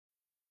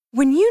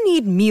When you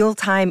need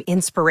mealtime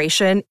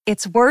inspiration,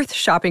 it's worth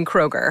shopping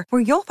Kroger,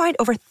 where you'll find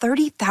over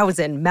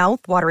 30,000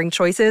 mouth-watering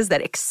choices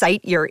that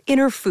excite your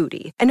inner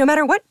foodie. And no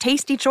matter what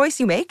tasty choice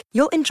you make,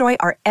 you'll enjoy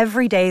our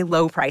everyday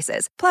low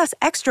prices, plus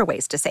extra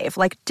ways to save,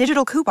 like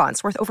digital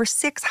coupons worth over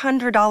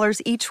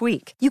 $600 each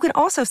week. You can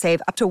also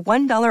save up to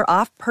 $1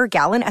 off per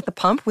gallon at the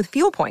pump with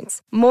fuel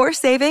points. More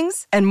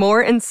savings and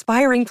more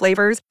inspiring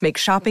flavors make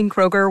shopping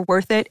Kroger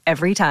worth it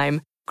every time.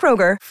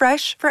 Kroger,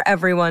 fresh for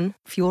everyone.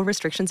 Fuel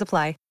restrictions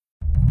apply.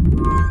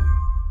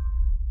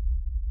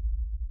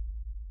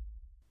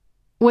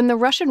 When the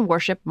Russian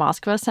warship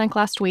Moskva sank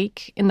last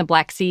week in the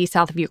Black Sea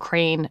south of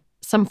Ukraine,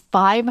 some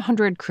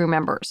 500 crew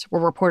members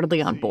were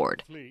reportedly on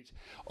board.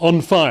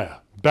 On fire,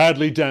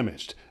 badly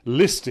damaged,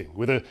 listing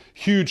with a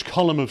huge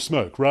column of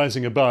smoke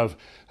rising above,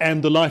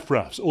 and the life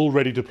rafts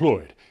already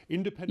deployed.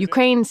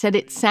 Ukraine said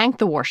it sank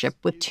the warship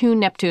with 2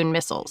 Neptune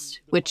missiles,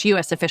 which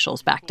U.S.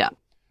 officials backed up.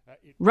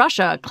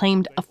 Russia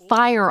claimed a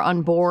fire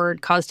on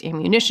board caused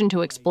ammunition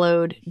to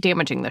explode,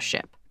 damaging the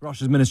ship.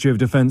 Russia's Ministry of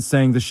Defense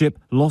saying the ship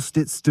lost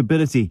its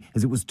stability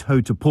as it was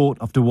towed to port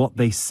after what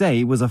they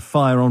say was a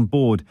fire on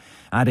board,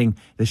 adding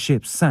the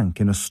ship sank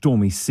in a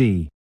stormy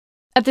sea.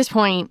 At this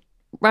point,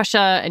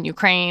 Russia and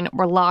Ukraine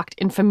were locked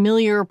in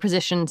familiar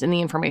positions in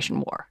the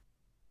information war.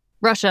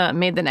 Russia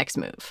made the next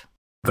move.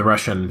 The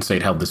Russian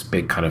state held this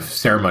big kind of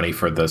ceremony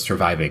for the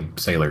surviving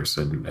sailors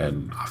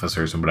and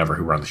officers and whatever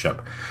who were on the ship.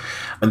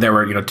 And there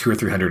were, 200 or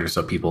 300 or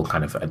so people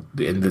kind of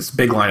in this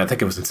big line. I think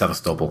it was in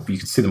Sevastopol. You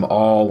could see them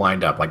all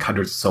lined up, like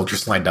hundreds of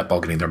soldiers lined up, all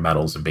getting their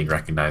medals and being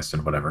recognized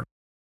and whatever.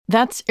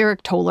 That's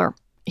Eric Toller.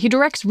 He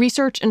directs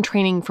research and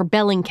training for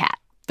Bellingcat,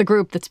 the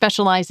group that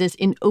specializes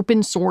in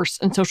open source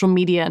and social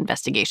media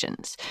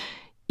investigations.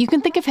 You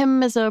can think of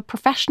him as a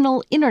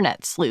professional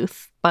internet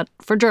sleuth, but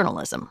for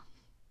journalism.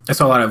 I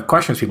saw a lot of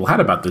questions people had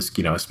about this,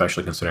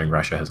 especially considering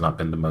Russia has not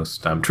been the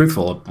most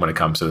truthful when it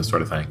comes to this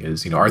sort of thing,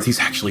 is, are these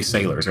actually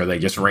sailors? Are they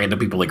just random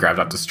people they grabbed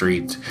off the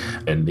street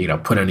and,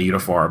 put in a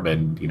uniform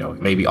and,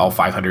 maybe all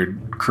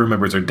 500 crew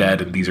members are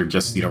dead and these are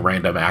just,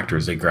 random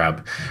actors they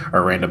grab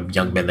or random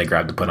young men they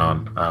grab to put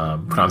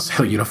on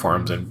sailor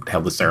uniforms and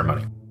held the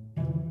ceremony.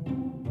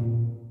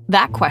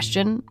 That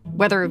question,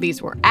 whether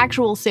these were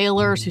actual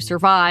sailors who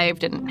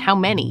survived and how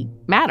many,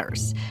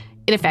 matters.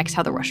 It affects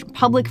how the Russian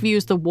public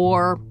views the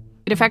war.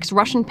 It affects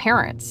Russian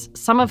parents,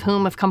 some of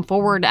whom have come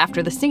forward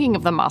after the sinking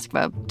of the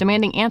Moskva,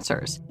 demanding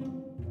answers.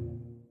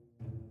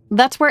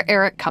 That's where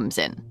Eric comes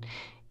in.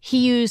 He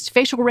used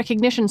facial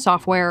recognition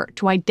software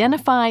to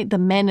identify the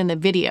men in the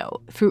video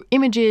through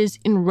images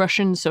in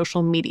Russian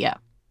social media.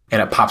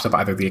 And it pops up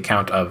either the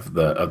account of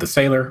the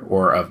sailor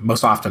or of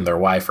most often their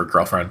wife or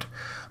girlfriend.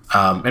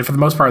 And for the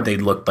most part, they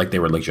looked like they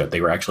were legit. They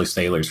were actually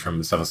sailors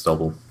from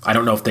Sevastopol. I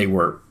don't know if they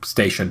were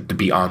stationed to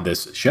be on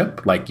this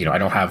ship. I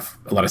don't have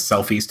a lot of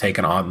selfies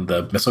taken on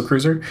the missile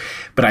cruiser,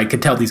 but I could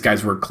tell these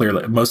guys were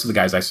clearly, most of the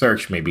guys I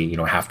searched, maybe,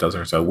 half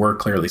dozen or so, were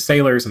clearly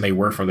sailors, and they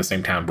were from the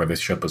same town where this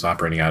ship was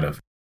operating out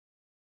of.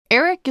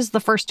 Eric is the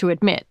first to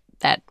admit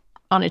that,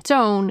 on its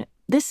own,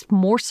 this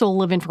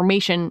morsel of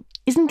information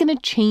isn't going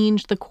to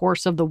change the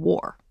course of the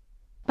war.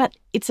 But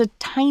it's a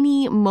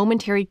tiny,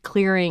 momentary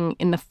clearing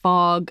in the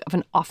fog of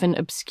an often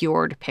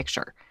obscured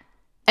picture.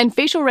 And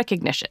facial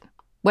recognition,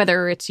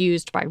 whether it's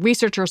used by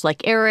researchers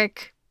like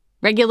Eric,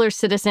 regular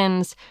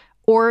citizens,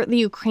 or the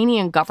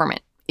Ukrainian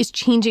government, is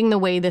changing the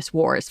way this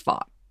war is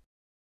fought.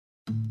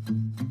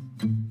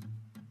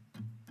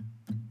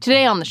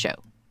 Today on the show,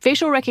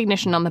 facial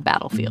recognition on the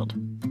battlefield,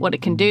 what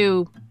it can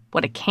do,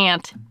 what it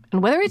can't,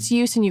 and whether its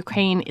use in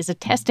Ukraine is a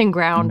testing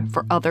ground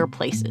for other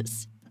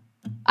places.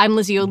 I'm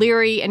Lizzie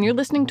O'Leary, and you're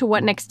listening to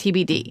What Next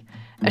TBD,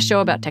 a show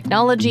about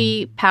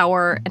technology,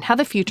 power, and how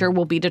the future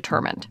will be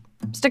determined.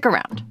 Stick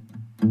around.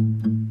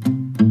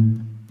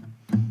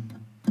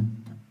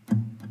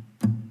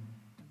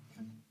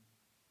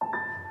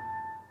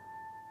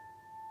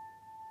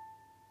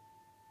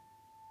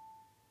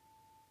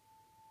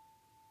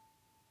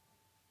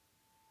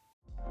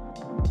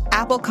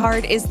 Apple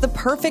Card is the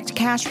perfect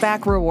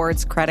cashback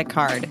rewards credit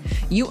card.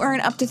 You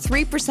earn up to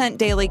 3%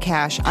 daily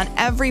cash on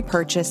every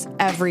purchase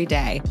every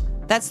day.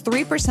 That's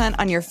 3%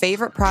 on your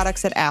favorite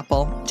products at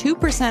Apple,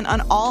 2%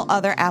 on all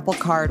other Apple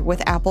Card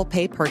with Apple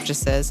Pay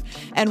purchases,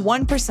 and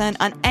 1%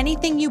 on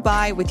anything you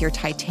buy with your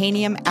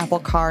titanium Apple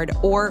Card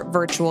or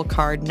virtual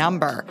card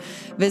number.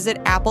 Visit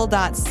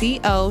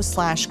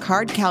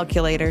apple.co/card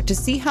calculator to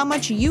see how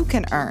much you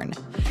can earn.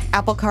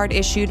 Apple Card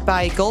issued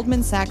by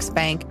Goldman Sachs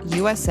Bank,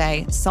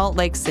 USA, Salt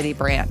Lake City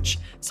branch.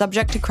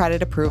 Subject to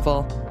credit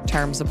approval.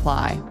 Terms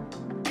apply.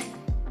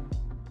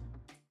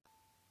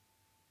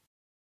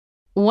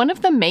 One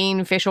of the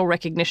main facial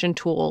recognition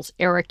tools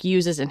Eric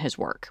uses in his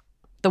work,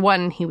 the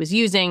one he was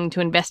using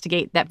to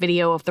investigate that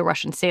video of the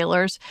Russian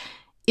sailors,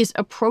 is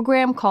a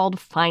program called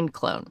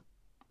FindClone.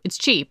 It's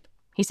cheap.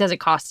 He says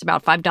it costs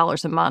about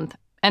 $5 a month,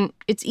 and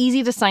it's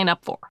easy to sign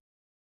up for.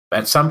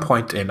 At some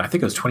point in, I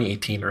think it was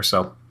 2018 or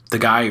so, The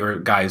guy or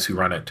guys who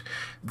run it,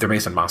 they're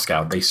based in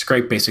Moscow. They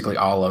scrape basically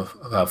all of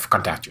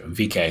Vkontakte,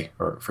 VK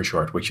or for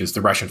short, which is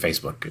the Russian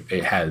Facebook.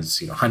 It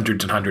has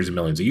hundreds and hundreds of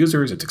millions of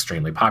users. It's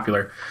extremely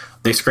popular.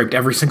 They scraped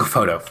every single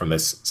photo from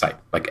this site,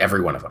 like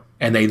every one of them.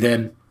 And they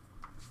then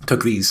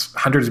took these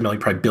hundreds of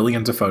millions, probably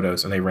billions of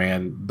photos, and they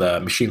ran the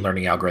machine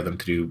learning algorithm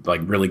to do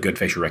like really good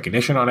facial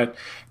recognition on it.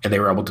 And they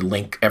were able to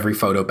link every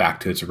photo back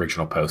to its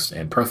original post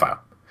and profile.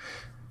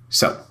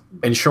 So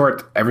in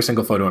short, every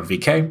single photo on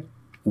VK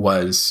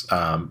was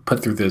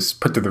put through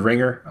the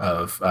ringer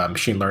of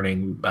machine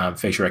learning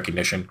facial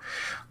recognition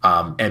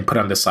and put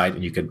on this site,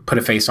 and you could put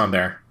a face on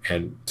there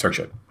and search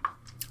it.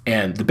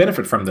 And the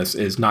benefit from this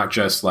is not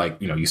just like,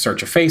 you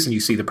search a face and you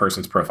see the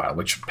person's profile,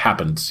 which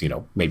happens,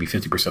 maybe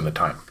 50% of the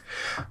time.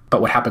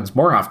 But what happens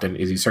more often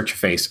is you search a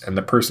face and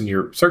the person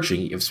you're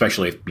searching,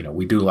 especially if,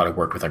 we do a lot of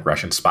work with like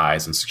Russian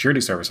spies and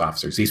security service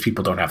officers. These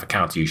people don't have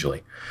accounts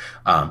usually,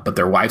 but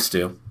their wives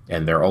do,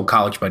 and their old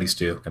college buddies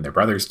do, and their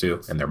brothers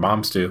do, and their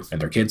moms do,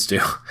 and their kids do.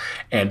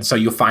 And so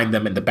you'll find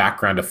them in the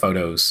background of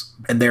photos,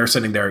 and they're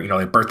sitting there,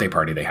 a birthday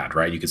party they had,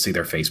 right? You can see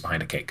their face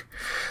behind a cake.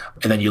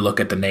 And then you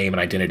look at the name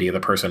and identity of the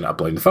person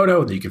uploading the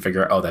photo, and you can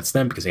figure out, oh, that's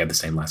them because they have the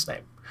same last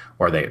name.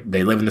 Or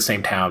they live in the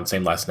same town,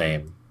 same last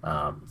name,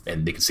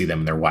 and they can see them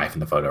and their wife in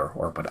the photo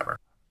or whatever.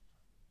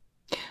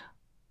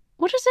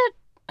 What is it?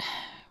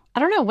 I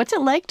don't know. What's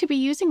it like to be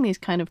using these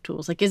kind of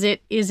tools? Like, is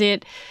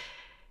it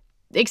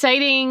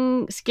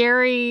exciting,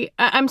 scary?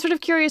 I'm sort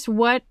of curious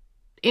what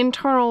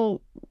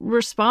internal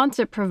response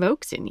it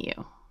provokes in you.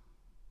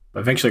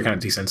 Eventually you're kind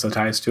of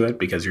desensitized to it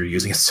because you're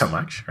using it so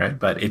much, right?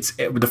 But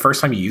the first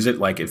time you use it,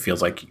 like it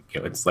feels like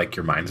it's like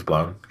your mind's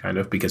blown, kind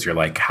of, because you're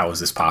like, how is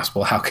this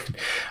possible? How can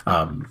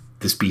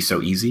this be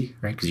so easy,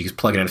 right? Because you just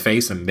plug it in a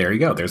face and there you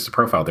go. There's the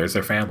profile. There's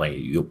their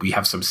family. We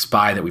have some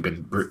spy that we've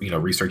been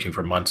researching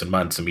for months and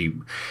months, and we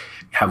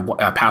have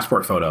a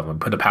passport photo of them.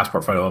 Put a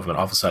passport photo of them, and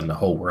all of a sudden the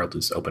whole world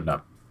is opened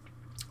up.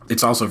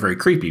 It's also very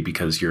creepy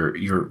because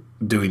you're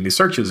doing these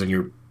searches and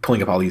you're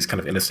pulling up all these kind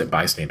of innocent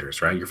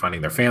bystanders, right? You're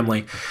finding their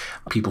family,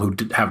 people who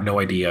have no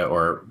idea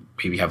or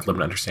maybe have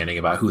limited understanding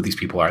about who these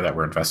people are that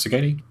we're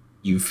investigating.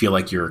 You feel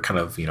like you're kind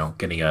of,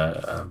 getting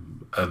a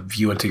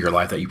view into your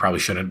life that you probably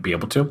shouldn't be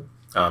able to.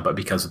 But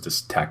because of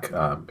this tech,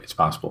 it's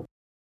possible.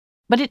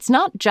 But it's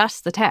not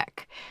just the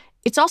tech.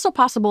 It's also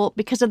possible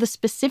because of the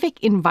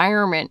specific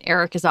environment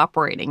Eric is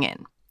operating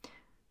in.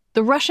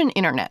 The Russian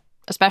internet,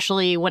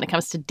 especially when it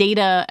comes to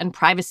data and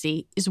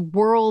privacy, is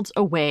worlds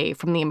away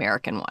from the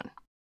American one.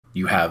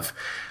 You have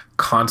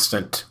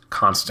constant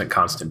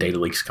data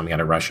leaks coming out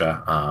of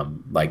Russia,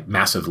 like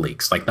massive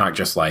leaks, like not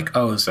just like,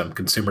 oh, some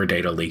consumer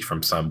data leaked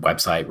from some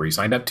website where you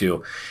signed up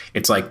to.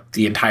 It's like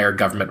the entire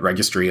government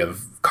registry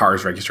of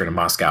cars registered in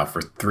Moscow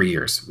for 3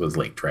 years was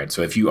leaked, right?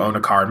 So if you own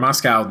a car in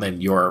Moscow,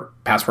 then your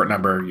passport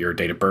number, your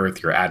date of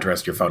birth, your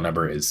address, your phone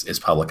number is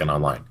public and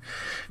online.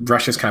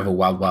 Russia's kind of a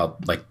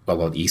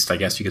wild east, I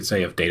guess you could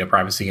say, of data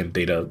privacy and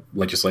data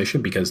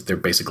legislation because there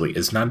basically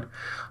is none.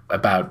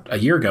 About a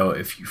year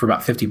ago, for about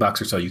 $50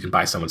 or so, you can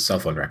buy someone's cell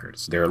phone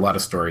records. There are a lot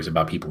of stories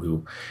about people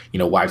who,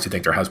 wives who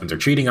think their husbands are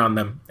cheating on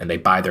them, and they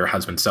buy their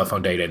husband's cell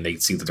phone data, and they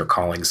see that they're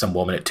calling some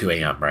woman at 2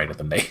 a.m., right?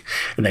 And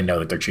they know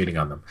that they're cheating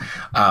on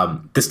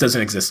them. This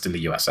doesn't exist in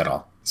the U.S. at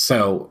all.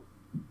 So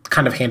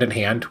kind of hand in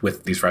hand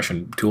with these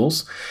Russian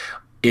tools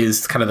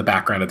is kind of the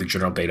background of the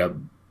general data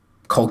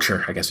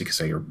culture, I guess you could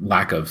say, or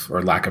lack of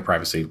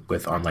privacy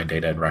with online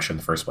data in Russia in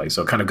the first place.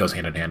 So it kind of goes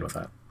hand in hand with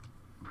that.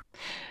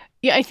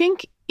 Yeah, I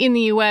think in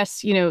the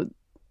U.S.,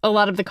 a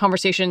lot of the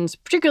conversations,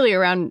 particularly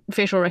around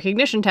facial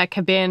recognition tech,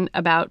 have been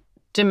about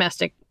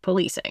domestic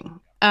policing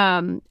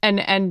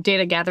and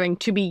data gathering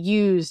to be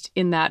used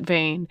in that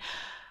vein.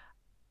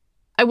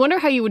 I wonder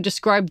how you would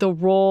describe the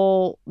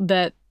role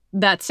that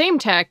same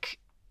tech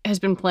has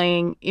been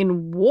playing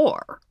in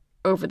war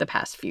over the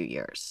past few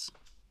years.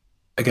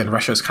 Again,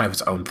 Russia is kind of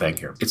its own thing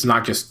here. It's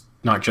not just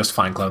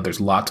FineClone. There's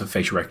lots of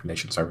facial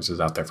recognition services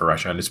out there for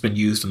Russia, and it's been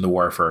used in the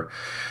war for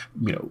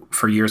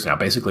years now.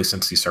 Basically,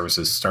 since these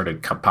services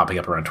started popping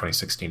up around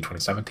 2016,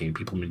 2017,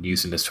 people have been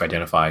using this to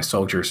identify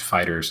soldiers,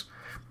 fighters,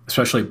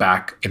 especially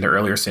back in the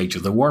earlier stage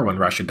of the war when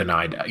Russia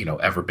denied,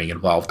 ever being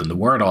involved in the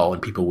war at all,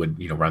 and people would,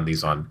 run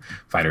these on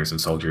fighters and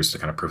soldiers to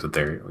kind of prove that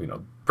they're,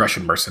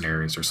 Russian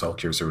mercenaries or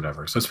soldiers or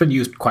whatever. So it's been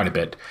used quite a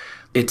bit.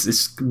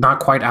 It's not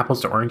quite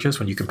apples to oranges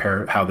when you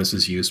compare how this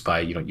is used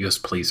by, U.S.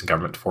 police and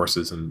government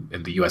forces in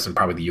the U.S. and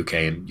probably the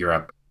U.K. and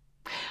Europe.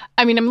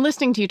 I mean, I'm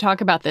listening to you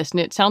talk about this, and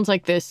it sounds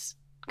like this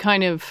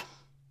kind of,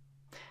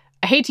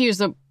 I hate to use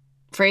the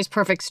phrase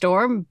perfect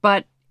storm,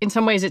 but in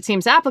some ways it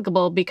seems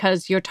applicable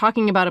because you're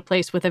talking about a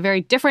place with a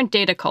very different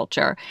data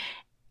culture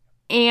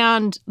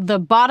and the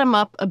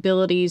bottom-up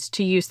abilities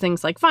to use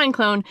things like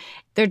FineClone.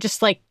 They're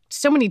just like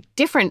so many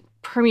different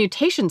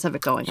permutations of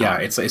it going on. Yeah,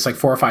 it's like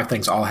 4 or 5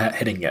 things all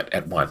hitting it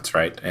at once,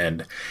 right?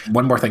 And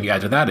one more thing you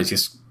add to that is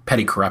just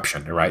petty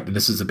corruption, right? And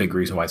this is a big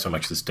reason why so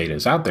much of this data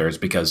is out there is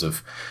because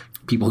of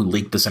people who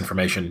leak this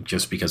information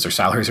just because their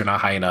salaries are not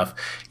high enough,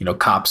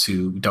 cops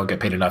who don't get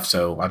paid enough.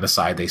 So on the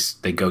side,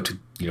 they go to,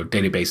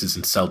 databases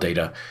and sell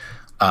data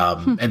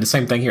And the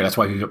same thing here. That's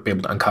why we've been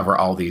able to uncover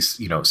all these,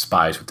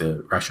 spies with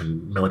the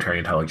Russian military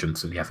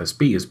intelligence and the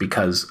FSB is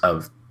because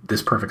of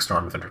this perfect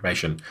storm of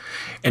information.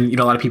 And,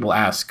 a lot of people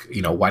ask,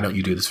 why don't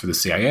you do this for the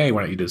CIA?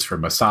 Why don't you do this for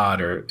Mossad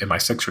or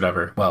MI6 or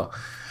whatever? Well,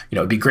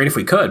 it'd be great if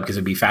we could, because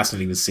it'd be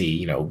fascinating to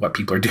see, what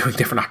people are doing,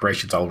 different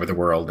operations all over the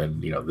world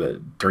and,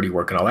 the dirty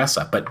work and all that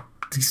stuff. But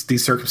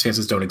these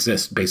circumstances don't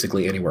exist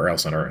basically anywhere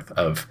else on Earth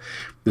of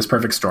this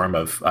perfect storm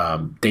of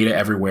data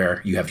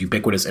everywhere. You have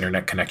ubiquitous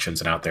internet connections,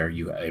 and out there,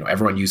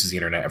 everyone uses the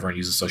internet. Everyone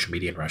uses social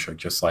media in Russia,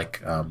 just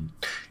like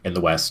in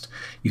the West.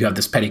 You have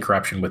this petty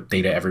corruption with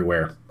data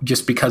everywhere.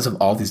 Just because of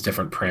all these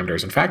different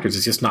parameters and factors,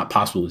 it's just not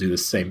possible to do the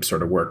same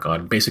sort of work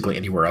on basically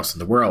anywhere else in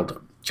the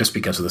world, just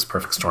because of this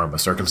perfect storm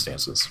of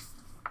circumstances.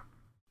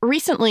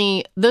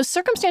 Recently, those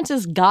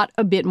circumstances got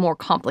a bit more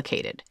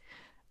complicated.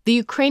 The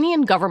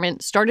Ukrainian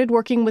government started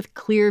working with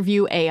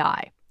Clearview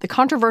AI, the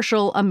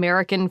controversial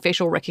American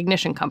facial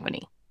recognition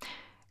company.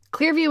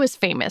 Clearview is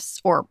famous,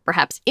 or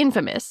perhaps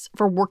infamous,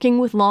 for working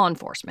with law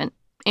enforcement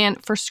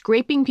and for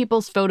scraping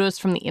people's photos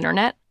from the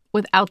internet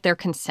without their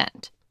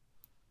consent.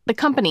 The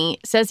company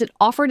says it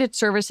offered its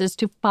services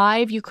to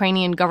 5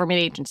 Ukrainian government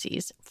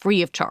agencies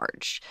free of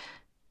charge.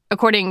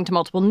 According to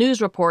multiple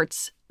news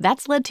reports,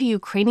 that's led to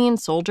Ukrainian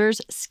soldiers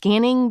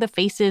scanning the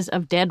faces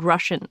of dead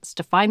Russians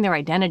to find their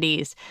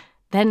identities,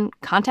 then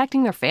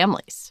contacting their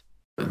families.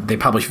 They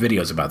publish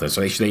videos about this.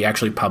 So they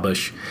actually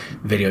publish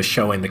videos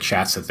showing the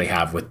chats that they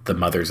have with the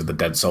mothers of the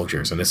dead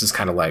soldiers. And this is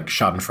kind of like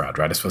Schadenfreude,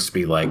 right? It's supposed to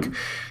be like,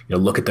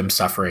 look at them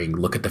suffering,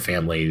 look at the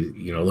family,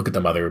 look at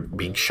the mother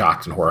being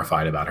shocked and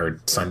horrified about her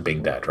son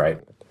being dead, right?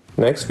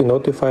 Next, we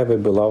notify the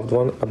beloved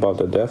one about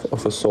the death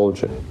of a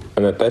soldier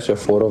and attach a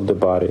photo of the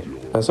body.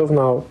 As of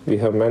now, we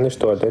have managed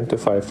to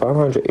identify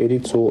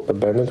 582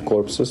 abandoned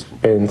corpses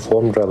and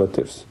informed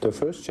relatives. The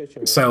first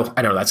Chechen... So,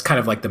 I know that's kind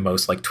of like the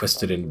most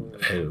twisted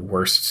and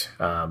worst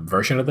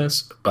version of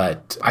this,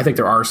 but I think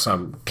there are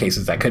some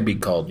cases that could be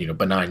called,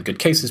 benign good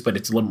cases, but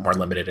it's a little more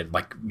limited in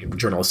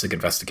journalistic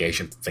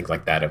investigations, things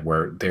like that,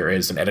 where there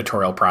is an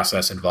editorial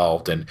process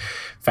involved and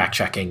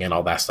fact-checking and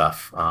all that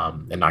stuff,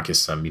 and not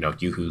just some,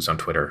 yoo-hoos on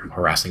Twitter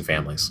harassing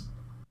families.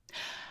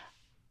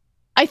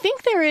 I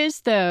think there is,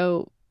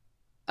 though,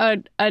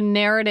 a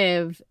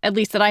narrative, at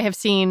least that I have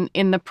seen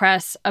in the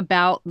press,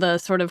 about the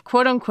sort of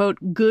quote unquote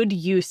good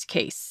use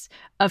case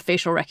of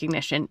facial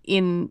recognition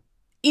in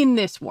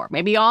this war,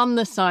 maybe on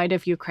the side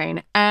of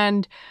Ukraine.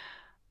 And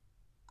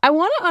I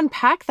want to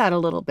unpack that a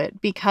little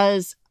bit,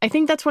 because I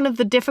think that's one of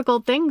the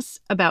difficult things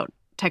about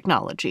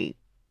technology.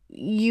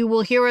 You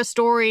will hear a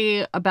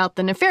story about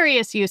the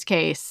nefarious use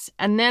case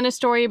and then a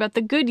story about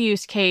the good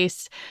use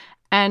case.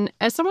 And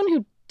as someone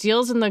who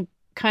deals in the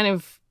kind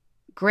of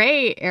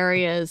gray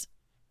areas,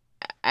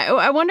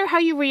 I wonder how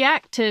you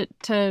react to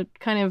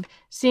kind of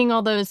seeing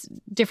all those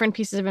different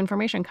pieces of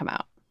information come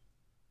out.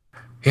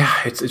 Yeah,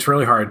 it's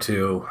really hard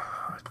to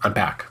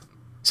unpack.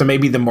 So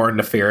maybe the more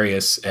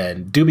nefarious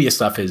and dubious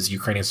stuff is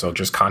Ukrainian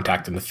soldiers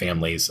contacting the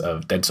families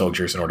of dead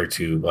soldiers in order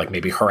to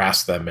maybe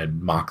harass them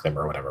and mock them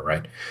or whatever,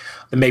 right?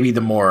 And maybe the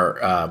more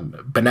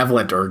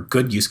benevolent or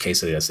good use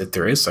case of this, if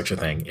there is such a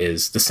thing,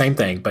 is the same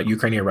thing, but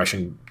Ukrainian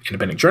Russian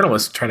independent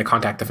journalists trying to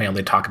contact the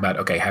family to talk about,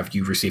 okay, have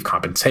you received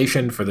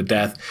compensation for the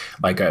death?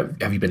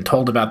 Have you been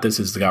told about this?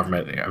 Is the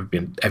government,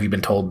 have you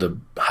been told to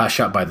hush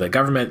up by the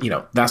government?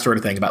 That sort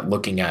of thing, about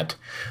looking at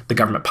the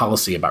government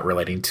policy about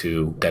relating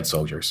to dead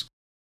soldiers.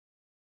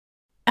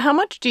 How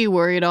much do you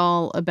worry at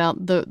all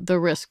about the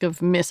risk of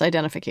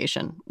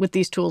misidentification with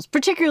these tools,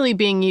 particularly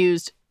being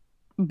used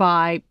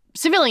by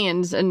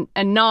civilians and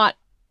not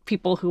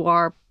people who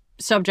are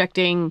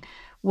subjecting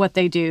what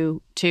they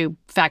do to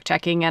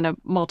fact-checking and a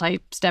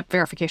multi-step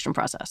verification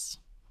process?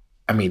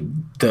 I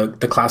mean,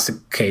 the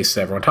classic case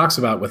that everyone talks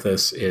about with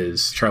this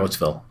is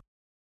Charlottesville.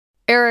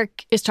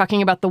 Eric is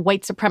talking about the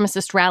white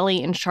supremacist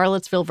rally in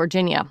Charlottesville,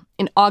 Virginia,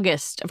 in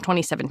August of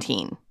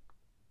 2017.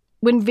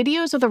 When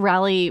videos of the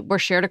rally were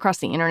shared across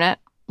the internet,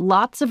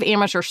 lots of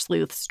amateur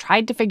sleuths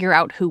tried to figure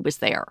out who was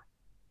there,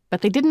 but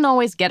they didn't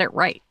always get it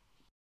right.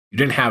 You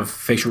didn't have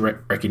facial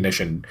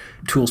recognition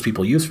tools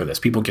people use for this.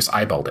 People just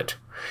eyeballed it.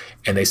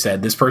 And they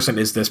said, this person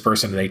is this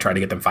person, and they try to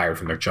get them fired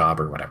from their job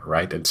or whatever,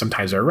 right? And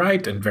sometimes they're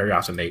right, and very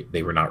often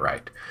they were not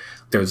right.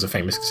 There's a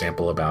famous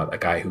example about a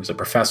guy who was a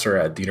professor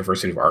at the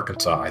University of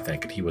Arkansas, I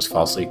think, and he was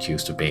falsely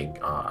accused of being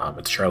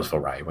at the Charlottesville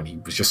riot when he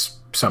was just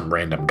some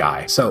random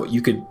guy. So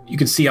you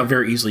can see how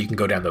very easily you can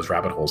go down those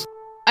rabbit holes.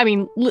 I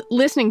mean,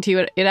 listening to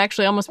you, it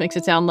actually almost makes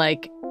it sound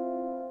like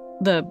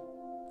the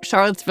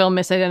Charlottesville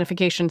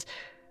misidentifications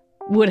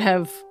would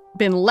have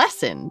been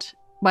lessened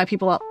by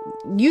people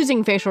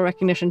using facial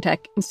recognition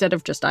tech instead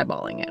of just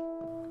eyeballing it.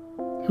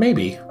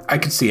 Maybe. I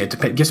could see it,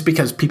 just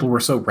because people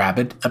were so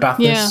rabid about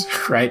this,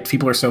 right?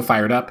 People are so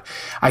fired up.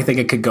 I think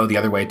it could go the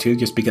other way, too,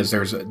 just because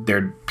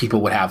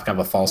people would have kind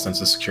of a false sense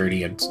of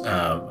security and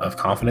of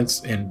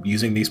confidence in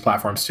using these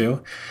platforms,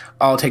 too.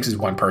 All it takes is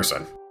one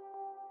person.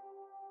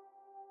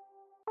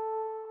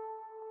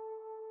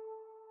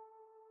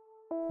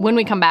 When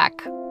we come back,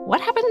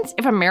 what happens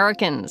if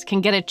Americans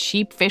can get a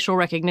cheap facial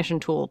recognition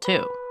tool,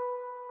 too?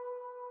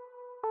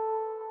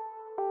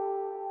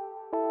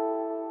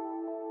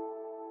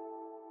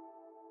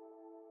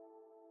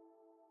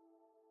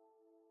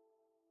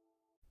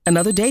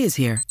 Another day is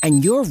here,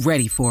 and you're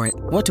ready for it.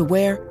 What to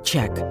wear?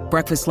 Check.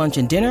 Breakfast, lunch,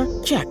 and dinner?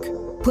 Check.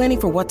 Planning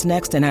for what's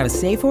next and how to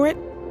save for it?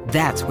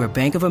 That's where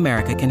Bank of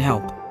America can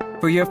help.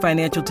 For your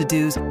financial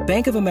to-dos,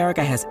 Bank of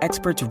America has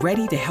experts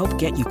ready to help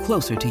get you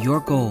closer to your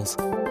goals.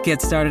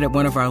 Get started at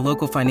one of our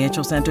local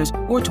financial centers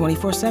or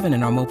 24/7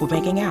 in our mobile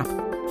banking app.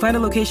 Find a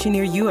location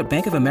near you at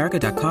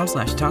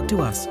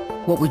bankofamerica.com/talktous.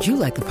 What would you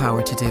like the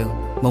power to do?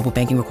 Mobile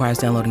banking requires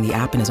downloading the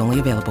app and is only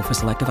available for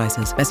select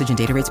devices. Message and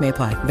data rates may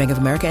apply. Bank of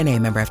America NA,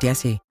 member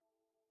FDIC.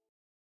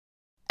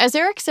 As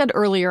Eric said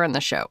earlier in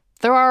the show,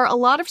 there are a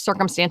lot of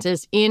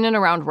circumstances in and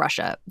around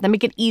Russia that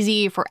make it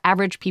easy for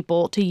average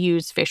people to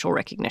use facial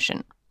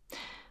recognition.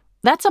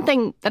 That's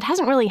something that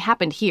hasn't really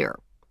happened here,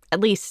 at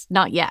least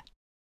not yet.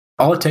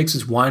 All it takes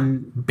is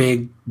one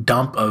big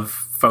dump of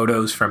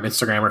photos from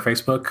Instagram or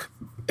Facebook,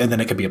 and then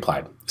it can be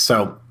applied.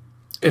 So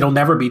it'll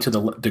never be to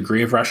the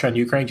degree of Russia and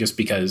Ukraine, just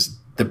because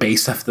the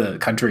base of the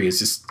country is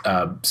just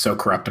so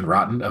corrupt and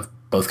rotten, of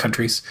both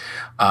countries,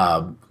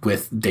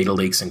 with data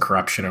leaks and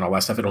corruption and all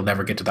that stuff. It'll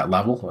never get to that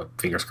level.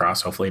 Fingers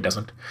crossed. Hopefully it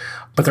doesn't.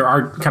 But there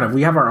are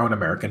we have our own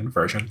American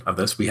version of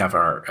this. We have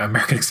our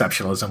American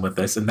exceptionalism with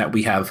this, in that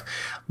we have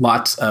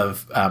lots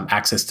of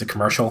access to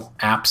commercial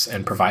apps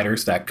and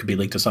providers that could be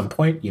leaked at some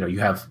point. You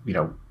have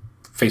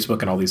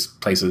Facebook and all these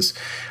places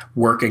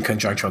work in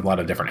conjunction with a lot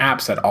of different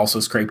apps that also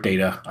scrape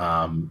data.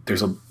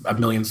 There's a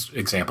million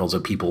examples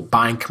of people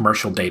buying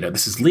commercial data.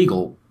 This is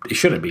legal. It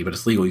shouldn't be, but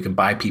it's legal. You can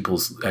buy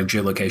people's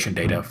geolocation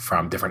data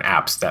from different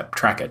apps that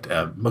track it.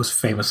 Most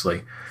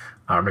famously,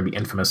 or maybe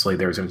infamously,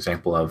 there's an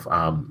example of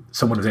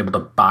someone was able to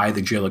buy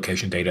the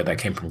geolocation data that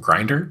came from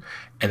Grindr,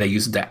 and they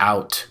used it to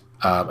out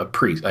a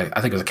priest. I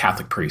think it was a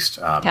Catholic priest.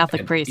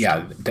 Priest.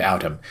 Yeah, to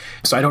out him.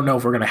 So I don't know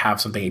if we're going to have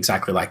something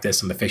exactly like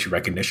this on the facial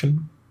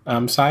recognition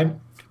side.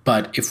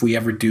 But if we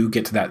ever do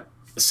get to that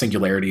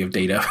singularity of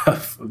data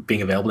of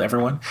being available to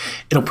everyone,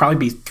 it'll probably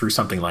be through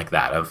something like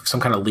that, of some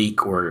kind of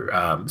leak or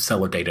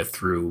sell of data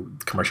through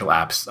commercial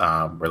apps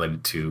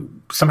related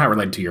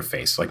to your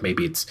face. Like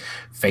maybe it's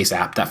Face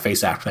App, that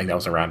Face App thing that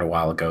was around a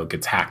while ago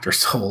gets hacked or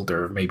sold,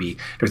 or maybe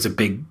there's a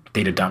big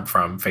data dump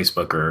from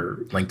Facebook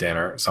or LinkedIn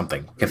or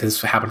something. If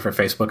this happened for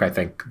Facebook, I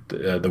think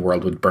the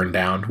world would burn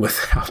down with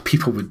how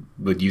people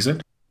would use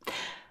it.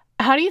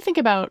 How do you think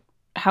about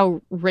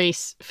how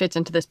race fits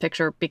into this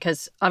picture?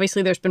 Because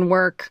obviously there's been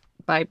work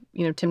by,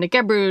 Timnit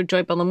Gebru,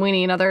 Joy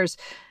Buolamwini, and others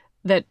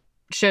that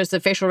shows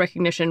that facial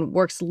recognition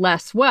works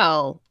less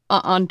well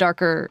on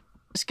darker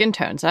skin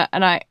tones.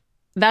 And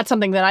that's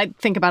something that I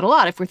think about a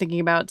lot if we're thinking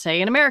about, say,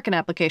 an American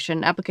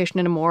application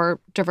in a more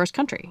diverse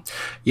country.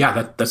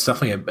 Yeah, that's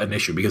definitely an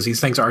issue, because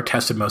these things are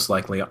tested most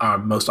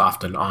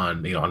often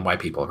on white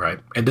people, right?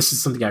 And this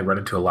is something I run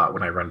into a lot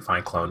when I run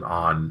FindClone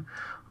on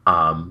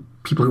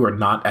people who are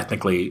not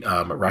ethnically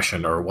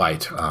Russian or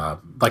white.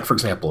 Like, for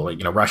example,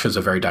 Russia is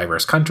a very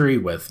diverse country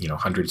with,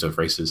 hundreds of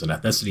races and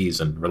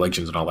ethnicities and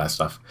religions and all that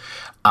stuff.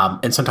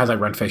 And sometimes I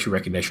run facial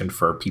recognition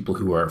for people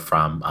who are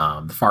from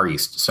the Far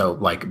East. So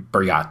like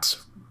Buryats,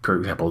 for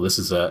example, this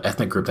is an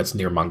ethnic group that's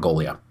near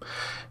Mongolia.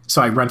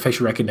 So I run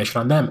facial recognition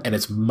on them, and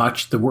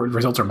the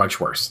results are much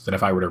worse than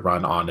if I were to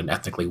run on an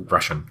ethnically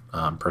Russian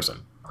person.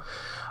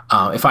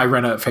 If I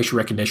run a facial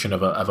recognition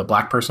of a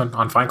black person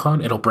on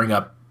FindClone, it'll bring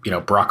up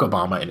Barack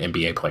Obama and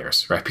NBA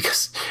players, right?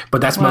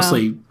 But that's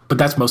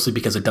mostly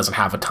because it doesn't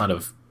have a ton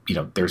of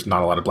there's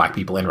not a lot of black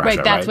people in Russia,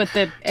 right? That's what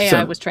the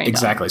AI was trained on.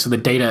 Exactly. So the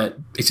data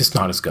is just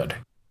not as good.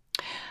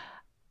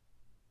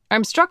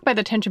 I'm struck by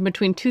the tension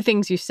between two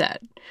things you said.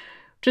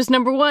 Just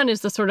number one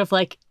is the sort of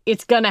like,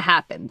 it's going to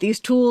happen. These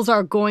tools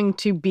are going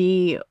to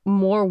be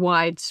more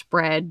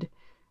widespread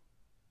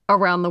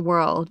around the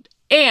world.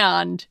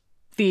 And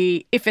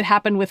if it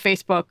happened with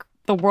Facebook,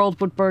 the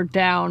world would burn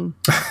down.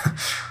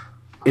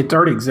 It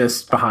already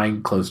exists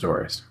behind closed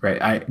doors,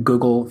 right?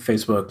 Google,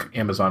 Facebook,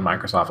 Amazon,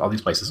 Microsoft, all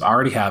these places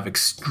already have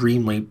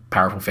extremely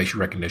powerful facial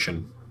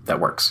recognition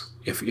that works.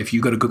 If you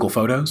go to Google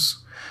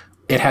Photos,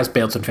 it has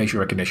built-in facial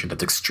recognition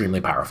that's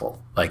extremely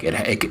powerful. Like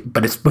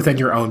but it's within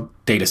your own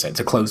data set. It's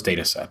a closed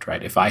data set,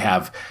 right? If I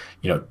have,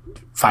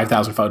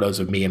 5,000 photos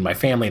of me and my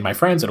family and my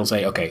friends, it'll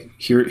say, okay,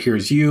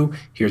 here's you,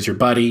 here's your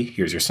buddy,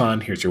 here's your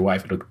son, here's your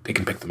wife. It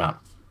can pick them out.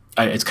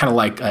 It's kind of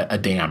like a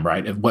dam,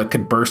 right? What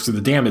could burst through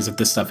the dam is if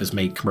this stuff is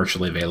made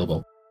commercially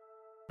available.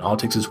 All it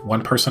takes is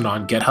one person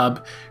on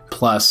GitHub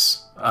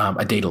plus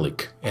a data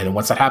leak. And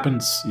once that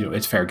happens,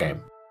 it's fair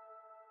game.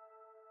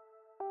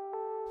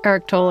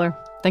 Eric Toller,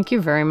 thank you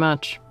very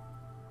much.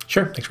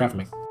 Sure. Thanks for having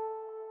me.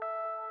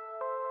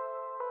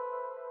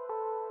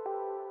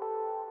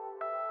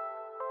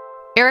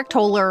 Eric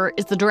Toller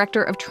is the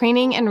Director of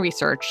Training and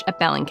Research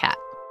at Bellingcat.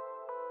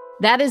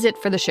 That is it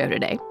for the show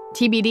today.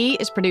 TBD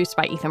is produced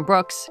by Ethan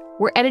Brooks.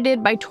 We're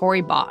edited by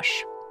Tori Bosch.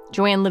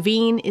 Joanne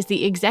Levine is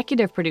the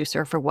executive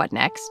producer for What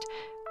Next.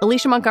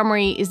 Alicia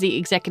Montgomery is the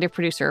executive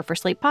producer for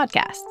Slate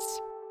Podcasts.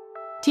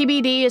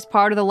 TBD is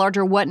part of the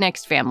larger What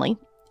Next family,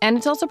 and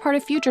it's also part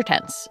of Future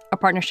Tense, a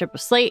partnership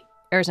with Slate,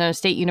 Arizona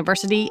State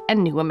University,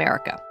 and New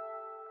America.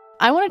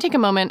 I want to take a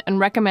moment and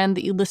recommend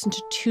that you listen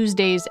to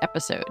Tuesday's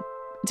episode.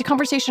 It's a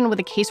conversation with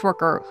a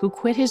caseworker who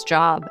quit his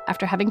job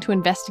after having to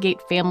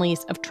investigate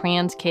families of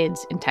trans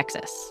kids in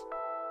Texas.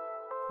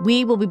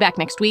 We will be back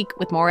next week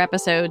with more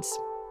episodes.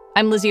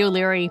 I'm Lizzie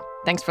O'Leary.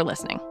 Thanks for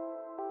listening.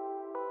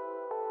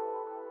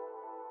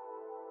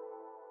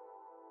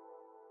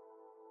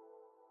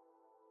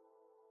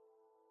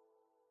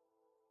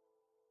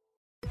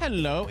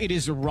 Hello, it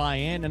is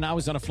Ryan, and I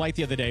was on a flight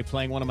the other day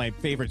playing one of my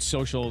favorite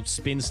social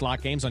spin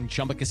slot games on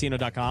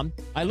ChumbaCasino.com.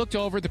 I looked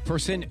over at the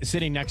person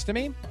sitting next to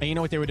me, and you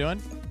know what they were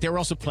doing? They were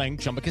also playing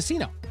Chumba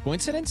Casino.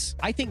 Coincidence?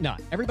 I think not.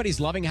 Everybody's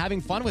loving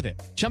having fun with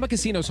it. Chumba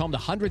Casino is home to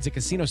hundreds of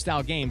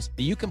casino-style games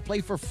that you can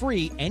play for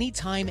free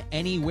anytime,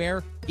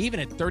 anywhere, even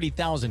at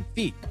 30,000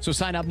 feet. So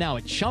sign up now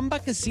at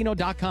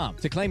ChumbaCasino.com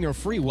to claim your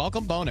free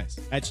welcome bonus.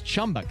 That's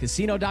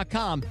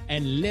ChumbaCasino.com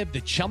and live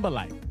the Chumba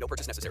life. No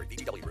purchase necessary.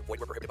 VGW Group. Void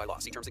where prohibited by law.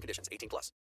 See terms and conditions. 18+.